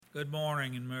Good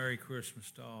morning and Merry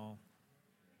Christmas to all.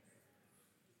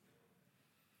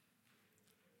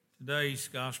 Today's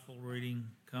gospel reading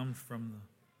comes from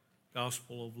the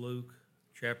Gospel of Luke,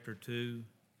 chapter 2,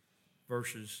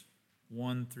 verses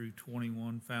 1 through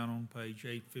 21, found on page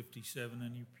 857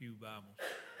 in your pew Bibles.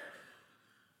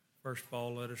 First of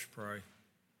all, let us pray.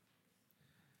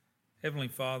 Heavenly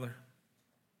Father,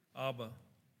 Abba,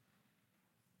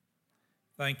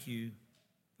 thank you.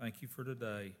 Thank you for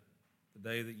today, the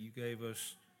day that you gave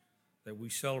us, that we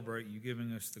celebrate you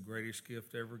giving us the greatest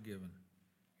gift ever given,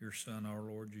 your Son, our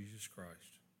Lord Jesus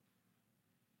Christ.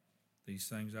 These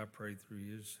things I pray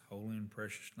through his holy and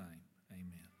precious name.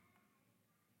 Amen.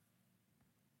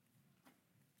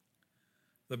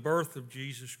 The birth of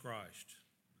Jesus Christ.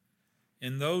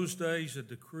 In those days, a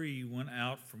decree went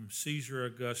out from Caesar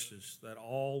Augustus that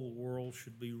all the world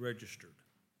should be registered.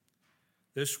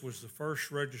 This was the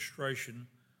first registration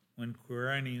when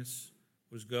Quirinius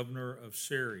was governor of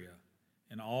Syria,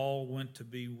 and all went to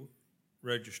be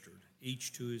registered,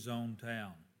 each to his own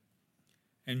town.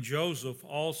 And Joseph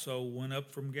also went up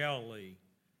from Galilee,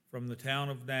 from the town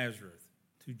of Nazareth,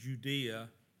 to Judea,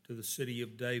 to the city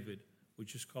of David,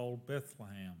 which is called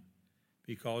Bethlehem,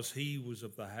 because he was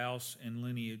of the house and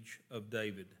lineage of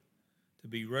David, to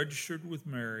be registered with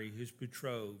Mary, his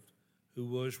betrothed, who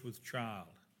was with child.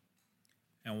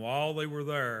 And while they were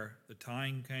there, the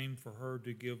time came for her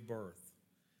to give birth.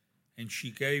 And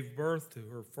she gave birth to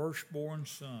her firstborn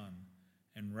son,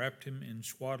 and wrapped him in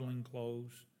swaddling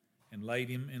clothes, and laid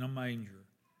him in a manger,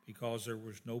 because there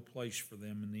was no place for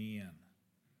them in the inn.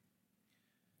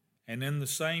 And in the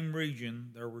same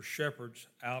region there were shepherds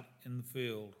out in the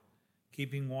field,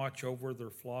 keeping watch over their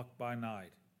flock by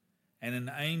night. And an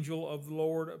angel of the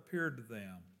Lord appeared to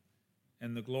them,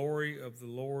 and the glory of the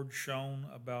Lord shone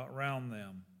around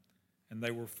them, and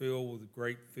they were filled with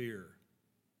great fear.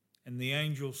 And the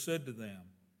angel said to them,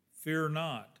 "Fear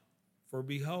not, for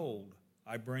behold,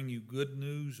 I bring you good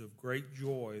news of great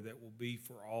joy that will be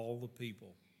for all the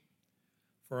people.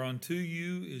 For unto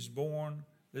you is born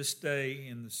this day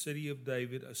in the city of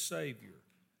David a Savior,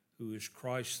 who is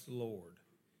Christ the Lord.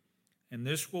 And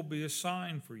this will be a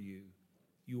sign for you.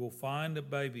 You will find a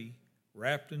baby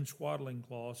wrapped in swaddling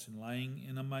cloths and laying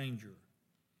in a manger."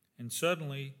 And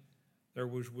suddenly there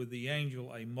was with the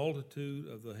angel a multitude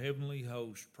of the heavenly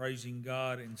host, praising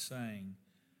God and saying,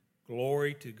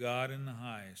 "Glory to God in the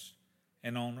highest,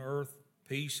 and on earth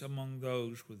peace among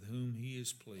those with whom he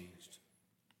is pleased."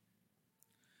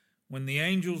 When the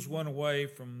angels went away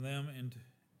from them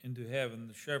into heaven,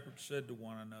 the shepherds said to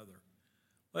one another,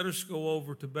 "Let us go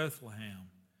over to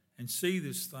Bethlehem and see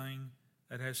this thing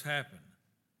that has happened,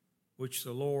 which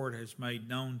the Lord has made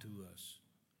known to us."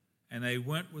 And they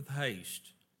went with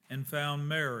haste and found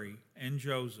Mary and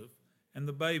Joseph and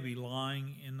the baby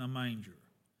lying in a manger.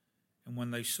 And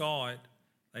when they saw it,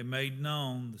 they made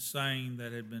known the saying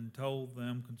that had been told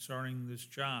them concerning this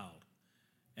child.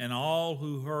 And all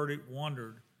who heard it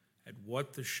wondered at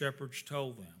what the shepherds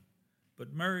told them.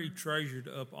 But Mary treasured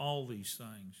up all these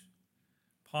things,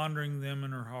 pondering them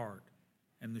in her heart.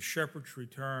 And the shepherds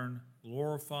returned,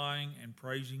 glorifying and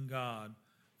praising God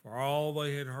for all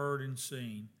they had heard and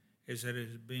seen, as it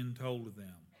had been told to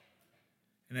them.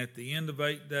 And at the end of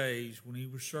 8 days, when he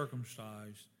was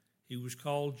circumcised, he was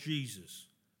called Jesus,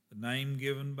 the name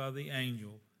given by the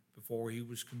angel before he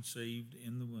was conceived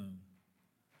in the womb.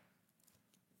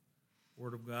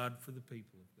 Word of God for the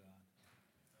people of God.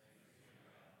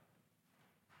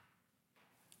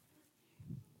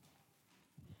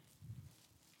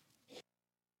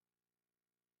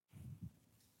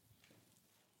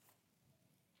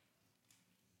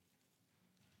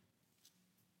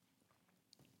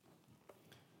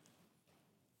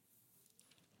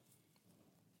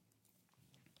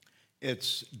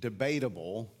 It's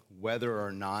debatable whether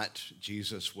or not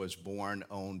Jesus was born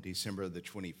on December the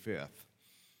 25th.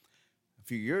 A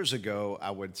few years ago,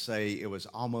 I would say it was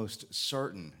almost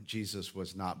certain Jesus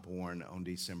was not born on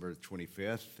December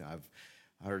 25th. I've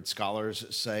heard scholars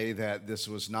say that this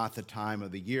was not the time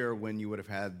of the year when you would have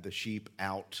had the sheep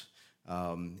out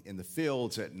in the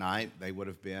fields at night. They would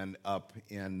have been up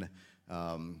in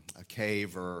a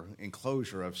cave or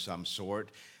enclosure of some sort.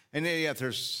 And yet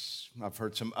I've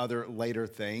heard some other later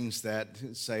things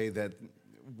that say that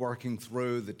working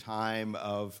through the time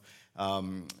of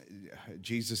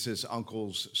Jesus'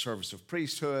 uncle's service of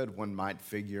priesthood, one might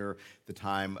figure the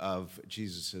time of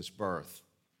Jesus' birth.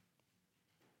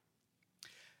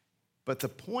 But the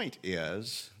point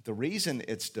is, the reason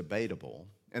it's debatable,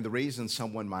 and the reason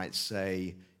someone might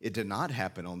say it did not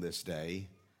happen on this day,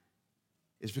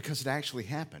 is because it actually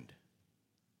happened.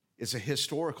 It's a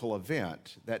historical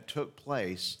event that took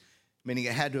place meaning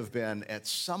it had to have been at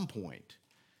some point.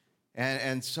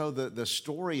 And so the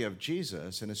story of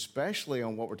Jesus, and especially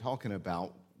on what we're talking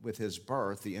about with his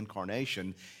birth, the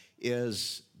incarnation,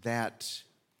 is that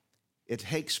it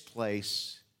takes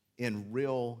place in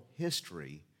real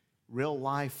history, real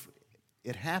life.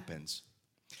 It happens.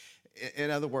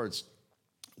 In other words,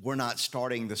 we're not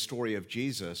starting the story of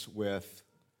Jesus with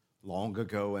long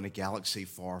ago in a galaxy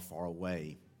far, far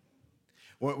away.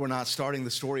 We're not starting the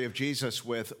story of Jesus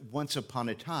with once upon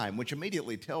a time, which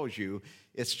immediately tells you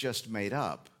it's just made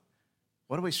up.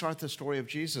 What do we start the story of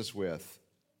Jesus with?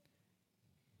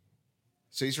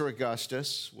 Caesar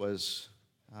Augustus was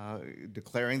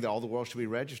declaring that all the world should be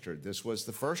registered. This was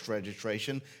the first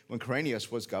registration when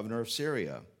Quirinius was governor of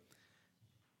Syria.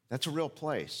 That's a real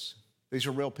place. These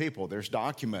are real people. There's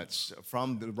documents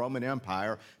from the Roman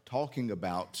Empire talking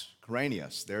about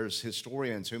Quirinius. There's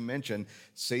historians who mention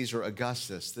Caesar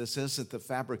Augustus. This isn't the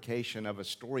fabrication of a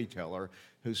storyteller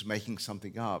who's making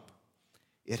something up.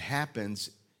 It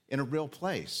happens in a real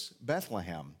place,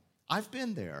 Bethlehem. I've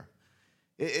been there.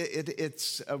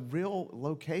 It's a real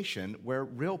location where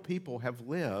real people have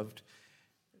lived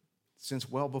since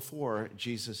well before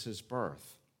Jesus'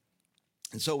 birth.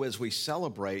 And so as we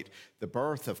celebrate the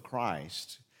birth of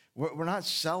Christ, we're not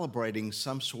celebrating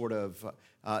some sort of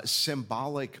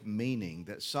symbolic meaning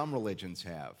that some religions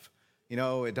have. You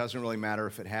know, it doesn't really matter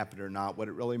if it happened or not. What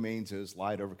it really means is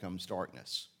light overcomes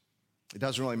darkness. It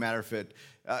doesn't really matter if it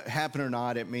happened or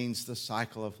not. It means the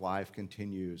cycle of life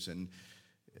continues. And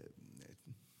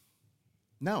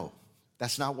no,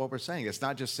 that's not what we're saying. It's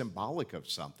not just symbolic of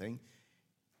something.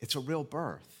 It's a real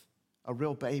birth, a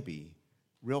real baby,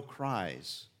 real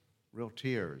cries, real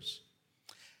tears.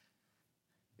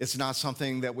 It's not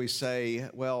something that we say,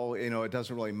 well, you know, it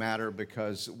doesn't really matter,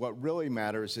 because what really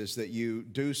matters is that you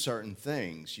do certain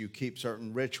things. You keep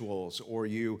certain rituals, or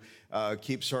you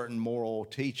keep certain moral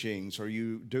teachings, or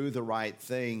you do the right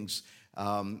things.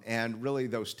 And really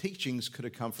those teachings could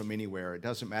have come from anywhere. It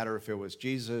doesn't matter if it was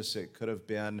Jesus. It could have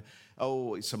been,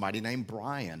 somebody named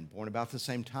Brian, born about the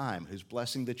same time, who's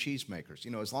blessing the cheesemakers. You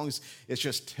know, as long as it's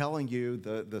just telling you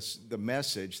the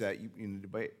message that you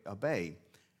need to obey.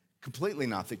 Completely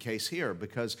not the case here,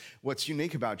 because what's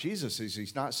unique about Jesus is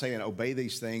he's not saying obey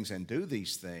these things and do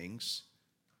these things.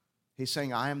 He's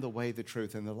saying, I am the way, the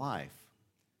truth, and the life.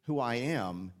 Who I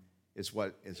am is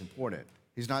what is important.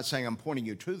 He's not saying I'm pointing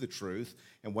you to the truth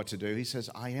and what to do. He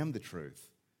says, I am the truth.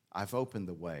 I've opened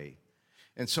the way.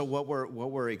 And so what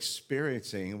we're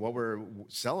experiencing, what we're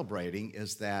celebrating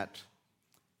is that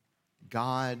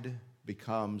God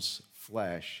becomes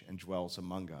flesh and dwells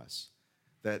among us.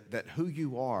 That who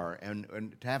you are,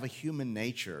 and to have a human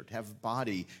nature, to have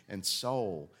body and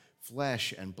soul,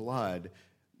 flesh and blood,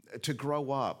 to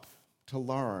grow up, to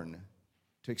learn,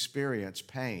 to experience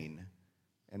pain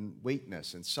and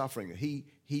weakness and suffering.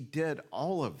 He did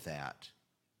all of that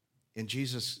in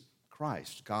Jesus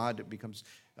Christ. God becomes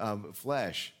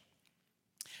flesh.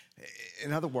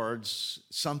 In other words,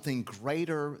 something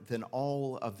greater than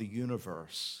all of the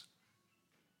universe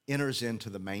enters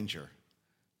into the manger.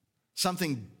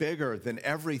 Something bigger than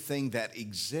everything that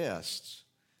exists,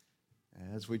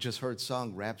 as we just heard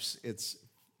sung, wraps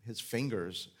his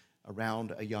fingers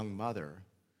around a young mother.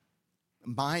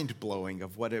 Mind-blowing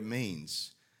of what it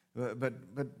means.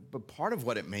 But part of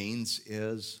what it means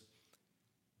is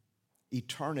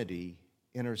eternity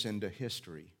enters into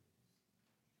history.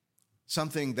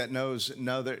 Something that knows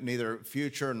neither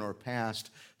future nor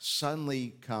past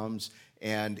suddenly comes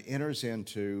and enters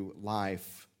into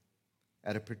life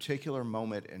at a particular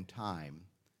moment in time,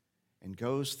 and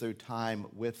goes through time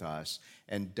with us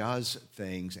and does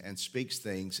things and speaks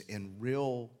things in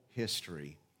real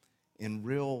history, in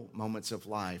real moments of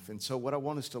life. And so what I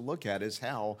want us to look at is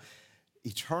how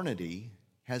eternity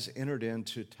has entered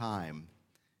into time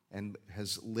and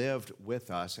has lived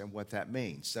with us, and what that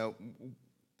means. So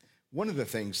one of the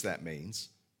things that means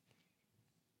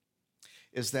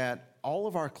is that all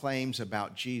of our claims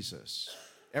about Jesus,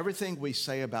 everything we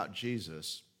say about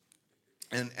Jesus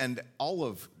and all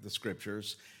of the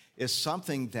scriptures, is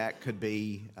something that could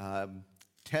be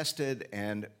tested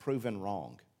and proven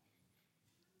wrong,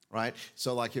 right?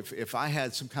 So like if I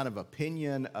had some kind of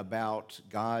opinion about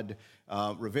God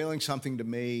revealing something to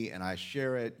me and I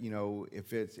share it, you know,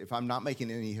 if I'm not making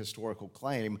any historical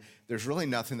claim, there's really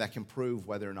nothing that can prove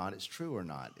whether or not it's true or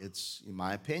not. It's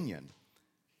my opinion.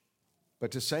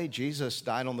 But to say Jesus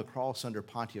died on the cross under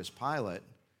Pontius Pilate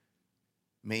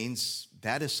means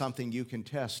that is something you can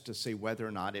test to see whether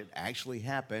or not it actually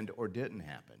happened or didn't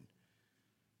happen.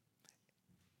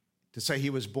 To say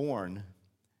he was born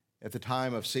at the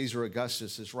time of Caesar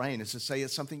Augustus' reign is to say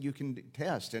it's something you can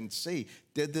test and see,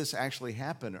 did this actually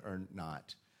happen or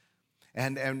not?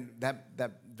 And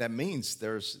that means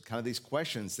there's kind of these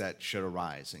questions that should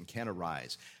arise and can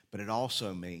arise, but it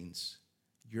also means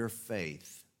your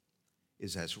faith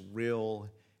is as real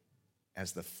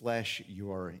as the flesh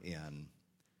you're in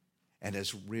and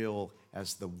as real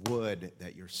as the wood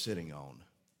that you're sitting on.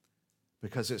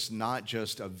 Because it's not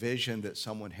just a vision that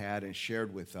someone had and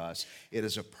shared with us. It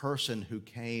is a person who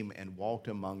came and walked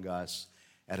among us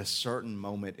at a certain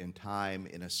moment in time,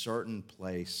 in a certain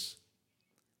place,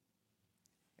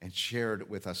 and shared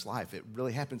with us life. It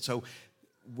really happened. So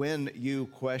when you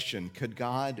question, could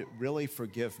God really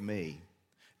forgive me?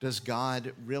 Does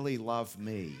God really love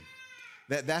me?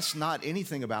 That's not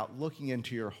anything about looking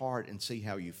into your heart and see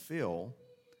how you feel.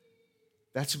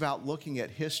 That's about looking at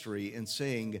history and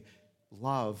seeing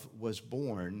love was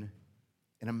born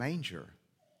in a manger.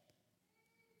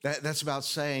 That's about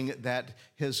saying that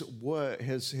his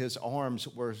arms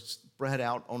were spread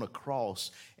out on a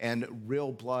cross and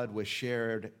real blood was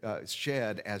shed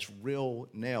as real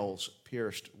nails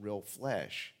pierced real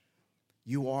flesh.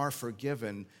 You are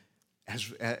forgiven.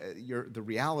 The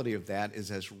reality of that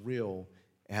is as real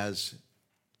as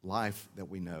life that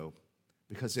we know,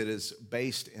 because it is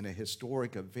based in a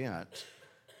historic event,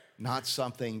 not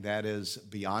something that is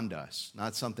beyond us,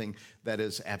 not something that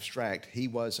is abstract. He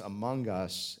was among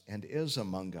us and is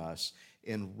among us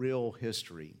in real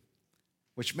history,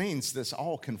 which means this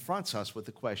all confronts us with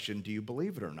the question, do you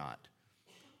believe it or not?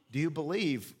 Do you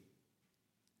believe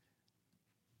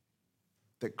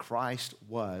that Christ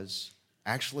was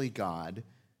actually God,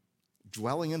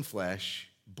 dwelling in flesh,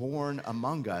 born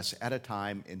among us at a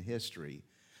time in history,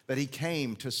 that he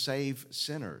came to save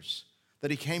sinners, that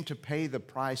he came to pay the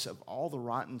price of all the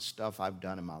rotten stuff I've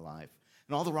done in my life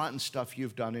and all the rotten stuff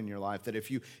you've done in your life, that if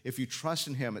you trust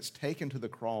in him, it's taken to the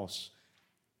cross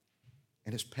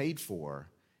and it's paid for,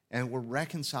 and we're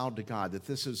reconciled to God, that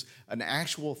this is an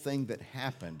actual thing that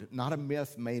happened, not a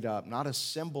myth made up, not a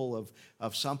symbol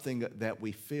of something that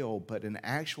we feel, but an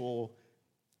actual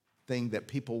thing that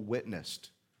people witnessed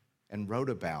and wrote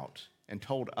about and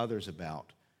told others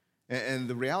about. And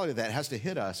the reality of that has to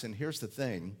hit us, and here's the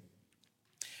thing.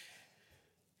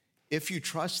 If you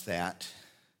trust that,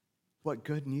 what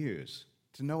good news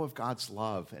to know of God's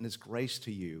love and his grace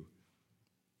to you.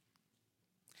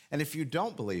 And if you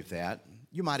don't believe that,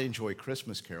 you might enjoy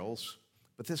Christmas carols,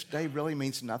 but this day really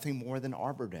means nothing more than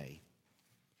Arbor Day.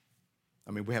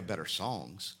 I mean, we have better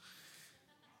songs,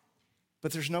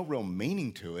 but there's no real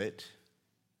meaning to it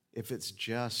if it's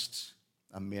just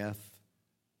a myth,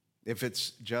 if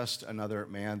it's just another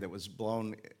man that was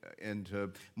blown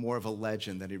into more of a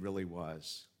legend than he really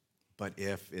was. But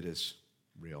if it is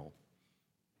real,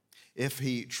 if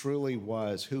he truly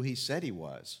was who he said he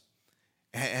was,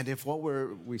 and if what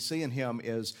we see in him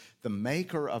is the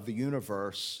maker of the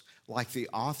universe, like the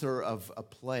author of a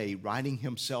play, writing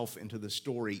himself into the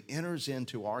story, enters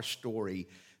into our story,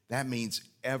 that means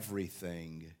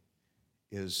everything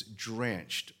is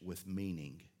drenched with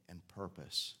meaning and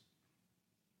purpose.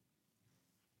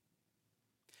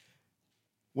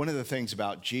 One of the things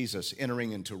about Jesus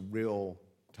entering into real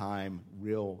time,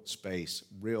 real space,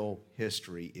 real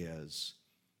history is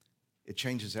it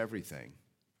changes everything.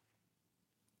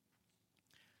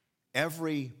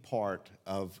 Every part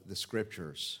of the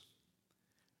scriptures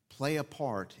play a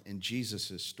part in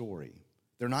Jesus' story.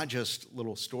 They're not just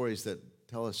little stories that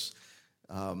tell us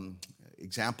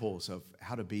examples of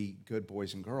how to be good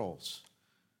boys and girls.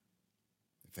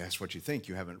 If that's what you think,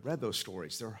 you haven't read those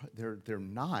stories. They're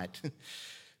not.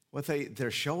 What they're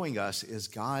showing us is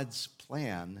God's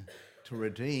plan to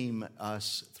redeem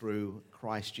us through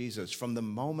Christ Jesus. From the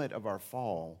moment of our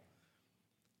fall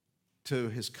to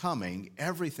his coming,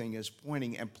 everything is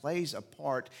pointing and plays a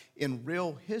part in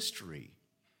real history.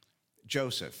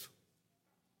 Joseph,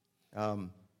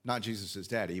 not Jesus'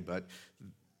 daddy, but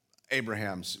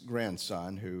Abraham's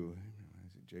grandson,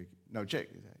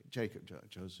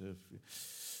 Joseph,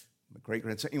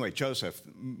 great-grandson. Anyway, Joseph,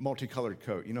 multicolored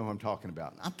coat. You know who I'm talking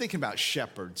about. I'm thinking about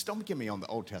shepherds. Don't get me on the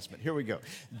Old Testament. Here we go.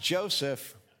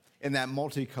 Joseph in that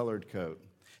multicolored coat.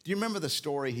 Do you remember the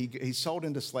story? He's sold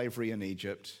into slavery in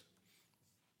Egypt.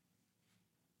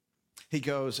 He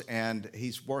goes and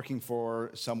he's working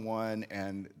for someone,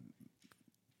 and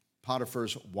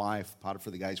Potiphar's wife,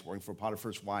 Potiphar, the guy he's working for,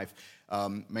 Potiphar's wife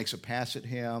makes a pass at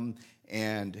him,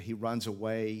 and he runs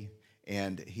away,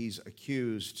 and he's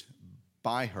accused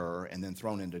by her and then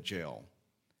thrown into jail.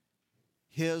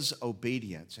 His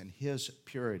obedience and his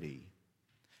purity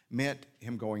meant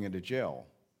him going into jail,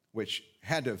 which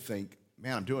had to think,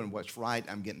 man, I'm doing what's right,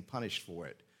 I'm getting punished for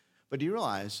it. But do you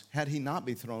realize, had he not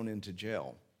been thrown into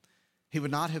jail, he would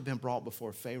not have been brought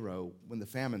before Pharaoh when the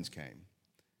famines came.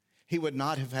 He would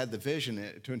not have had the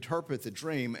vision to interpret the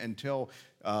dream and tell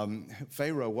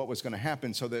Pharaoh what was going to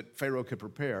happen so that Pharaoh could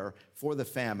prepare for the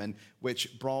famine,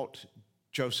 which brought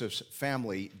Joseph's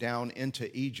family down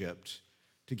into Egypt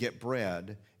to get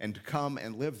bread and to come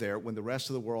and live there when the rest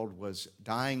of the world was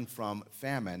dying from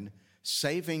famine,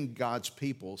 saving God's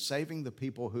people, saving the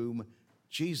people whom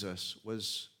Jesus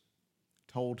was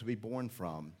told to be born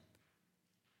from.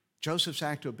 Joseph's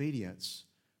act of obedience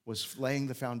was laying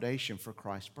the foundation for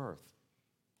Christ's birth.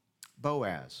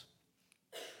 Boaz,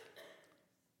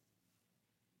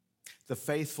 the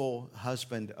faithful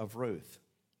husband of Ruth.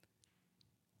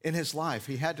 In his life,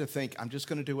 he had to think, I'm just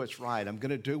going to do what's right. I'm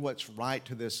going to do what's right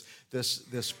to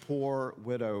this poor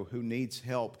widow who needs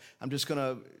help. I'm just going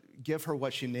to give her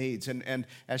what she needs. And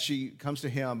as she comes to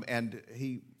him and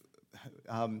he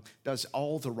does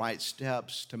all the right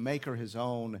steps to make her his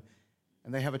own,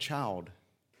 and they have a child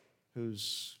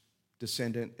whose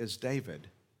descendant is David,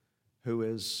 who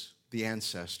is the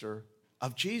ancestor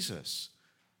of Jesus.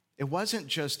 It wasn't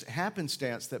just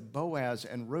happenstance that Boaz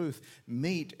and Ruth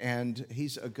meet and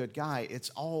he's a good guy. It's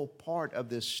all part of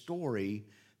this story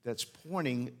that's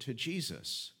pointing to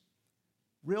Jesus.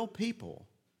 Real people,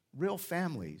 real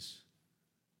families,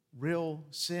 real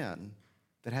sin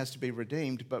that has to be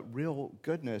redeemed, but real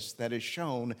goodness that is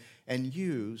shown and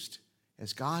used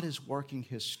as God is working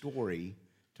his story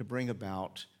to bring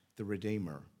about the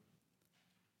Redeemer.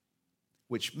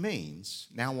 Which means,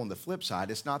 now on the flip side,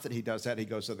 it's not that he does that, he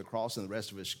goes to the cross and the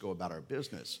rest of us should go about our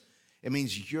business. It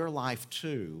means your life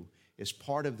too is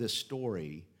part of this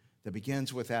story that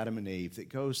begins with Adam and Eve, that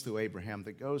goes through Abraham,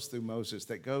 that goes through Moses,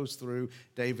 that goes through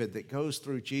David, that goes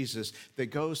through Jesus, that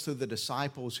goes through the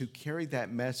disciples who carried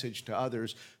that message to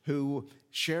others, who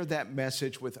shared that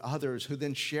message with others, who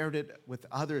then shared it with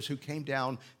others, who came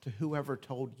down to whoever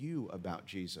told you about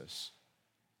Jesus.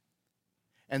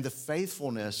 And the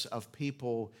faithfulness of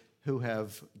people who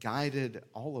have guided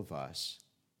all of us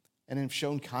and have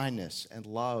shown kindness and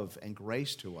love and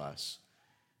grace to us,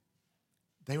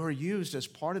 they were used as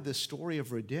part of this story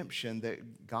of redemption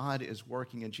that God is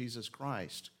working in Jesus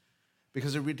Christ,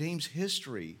 because it redeems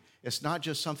history. It's not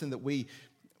just something that we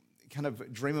kind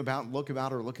of dream about and look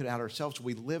about or look at ourselves.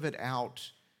 We live it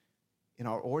out in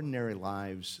our ordinary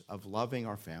lives of loving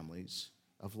our families,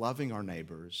 of loving our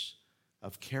neighbors,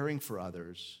 of caring for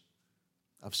others,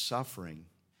 of suffering,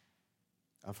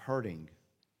 of hurting,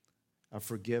 of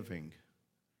forgiving.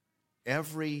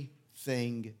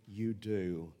 Everything you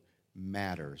do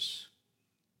matters.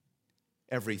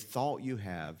 Every thought you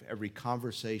have, every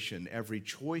conversation, every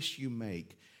choice you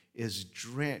make is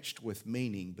drenched with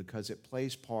meaning because it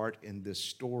plays part in this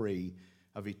story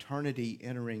of eternity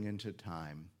entering into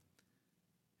time.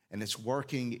 And it's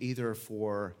working either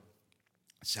for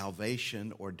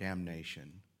salvation or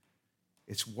damnation.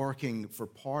 It's working for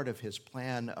part of his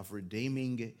plan of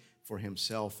redeeming for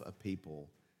himself a people,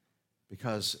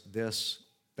 because this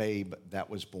babe that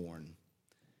was born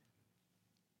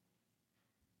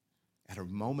at a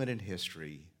moment in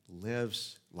history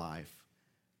lives life,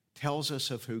 tells us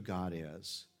of who God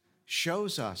is,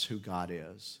 shows us who God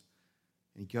is,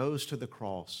 and he goes to the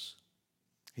cross.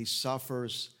 He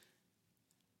suffers,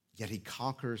 yet he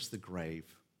conquers the grave.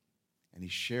 And he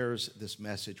shares this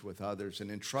message with others and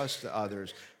entrusts to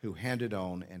others who hand it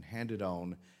on and hand it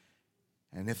on.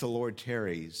 And if the Lord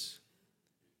tarries,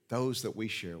 those that we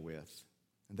share with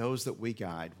and those that we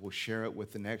guide will share it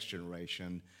with the next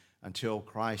generation until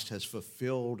Christ has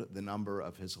fulfilled the number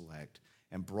of his elect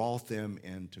and brought them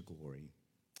into glory.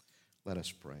 Let us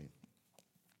pray.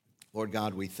 Lord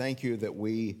God, we thank you that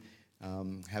we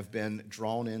have been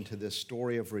drawn into this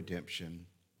story of redemption.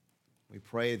 We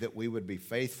pray that we would be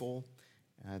faithful,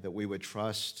 that we would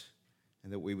trust,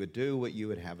 and that we would do what you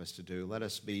would have us to do. Let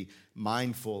us be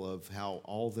mindful of how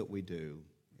all that we do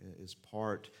is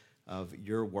part of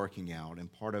your working out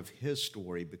and part of his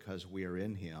story because we are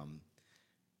in him.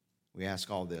 We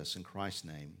ask all this in Christ's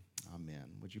name. Amen.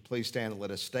 Would you please stand and let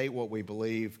us state what we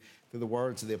believe through the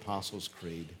words of the Apostles'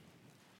 Creed.